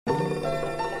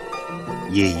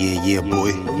Yeah,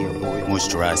 boy.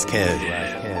 Moisturized Kev.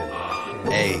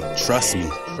 Hey, trust me.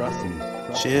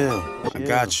 Chill. I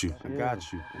got you.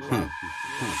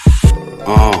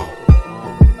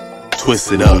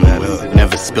 Twist it up.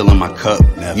 Never spilling my cup.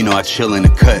 You know I chill in the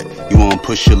cut. You wanna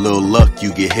push your little luck,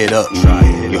 you get hit up.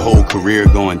 Your whole career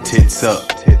going tits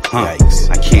up. I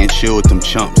can't chill with them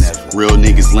chumps. Real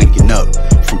niggas linking up.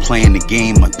 From playing the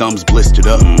game, my thumbs blistered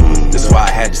up. That's why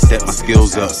I had to step my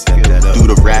skills up. Do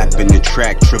the rap and the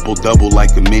track, triple double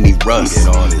like a mini Russ.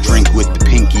 Drink with the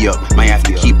pinky up, might have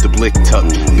to keep the blick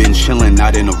tucked. Been chillin',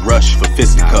 not in a rush for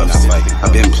fisticuffs.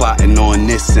 I've been plotting on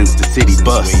this since the city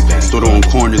bust. Stood on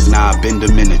corners, now I bend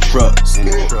them in the truck.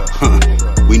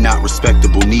 We not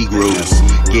respectable Negroes.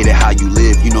 Get it how you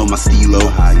live, you know my stilo.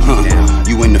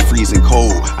 You in the freezing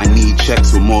cold, I need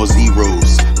checks with more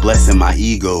zeros. Blessing my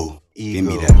ego. Give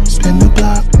me that. Spin the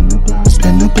block,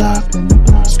 spin the block,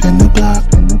 spin the block,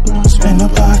 spin the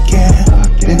block, yeah.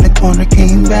 Been the corner,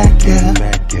 came back, yeah.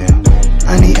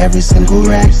 I need every single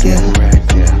rack, yeah.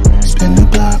 Spin the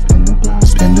block,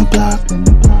 spin the block,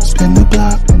 spin the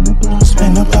block,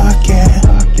 spin the block, yeah.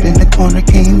 Been the corner,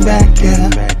 came back, yeah.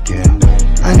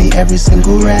 I need every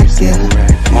single rack, yeah.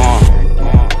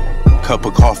 Cup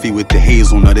of coffee with the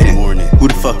hazelnut in. Who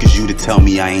the fuck is you to tell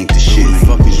me I ain't the shit?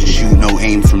 Shoot no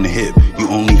aim from the hip. You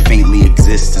only faintly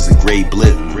exist as a gray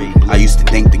blip. I used to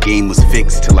think the game was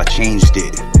fixed till I changed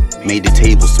it. Made the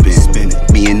table spin.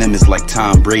 Me and them is like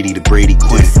Tom Brady to Brady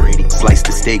Quinn. Sliced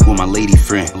the steak with my lady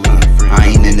friend. I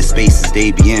ain't in the spaces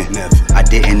they be in. I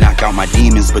didn't knock out my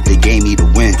demons, but they gave me the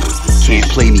win. Can't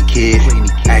play me, kid.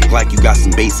 Act like you got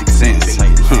some basic sense.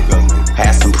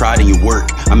 Have some pride in your work.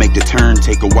 I make the turn,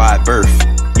 take a wide berth.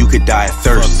 You could die of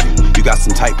thirst. You got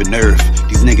some type of nerve.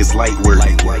 These niggas light work.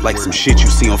 Like some shit you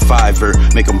see on Fiverr.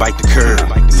 Make them bite the curb.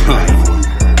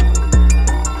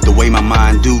 The way my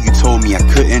mind do, you told me I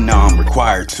couldn't, now I'm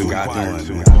required to.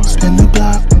 Spin the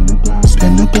block,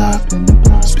 spin the block,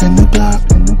 spin the block,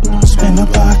 spin the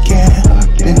block, yeah.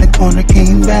 Been the corner,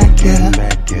 came back, yeah.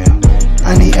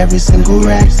 I need every single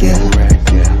rack, yeah.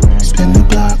 Spin the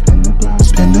block,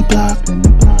 spin the block,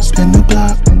 spin the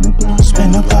block,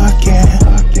 spin the block, yeah.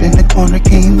 Been the corner,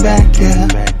 came back, yeah.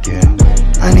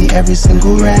 I need every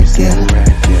single rack, yeah.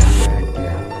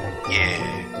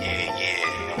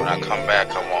 When I come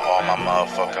back, I want all my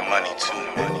motherfucking money too.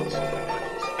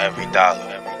 Every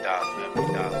dollar.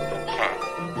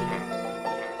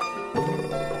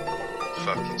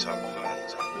 Fuck you talking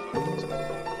about?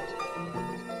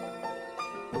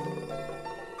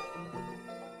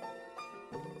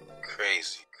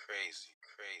 Crazy.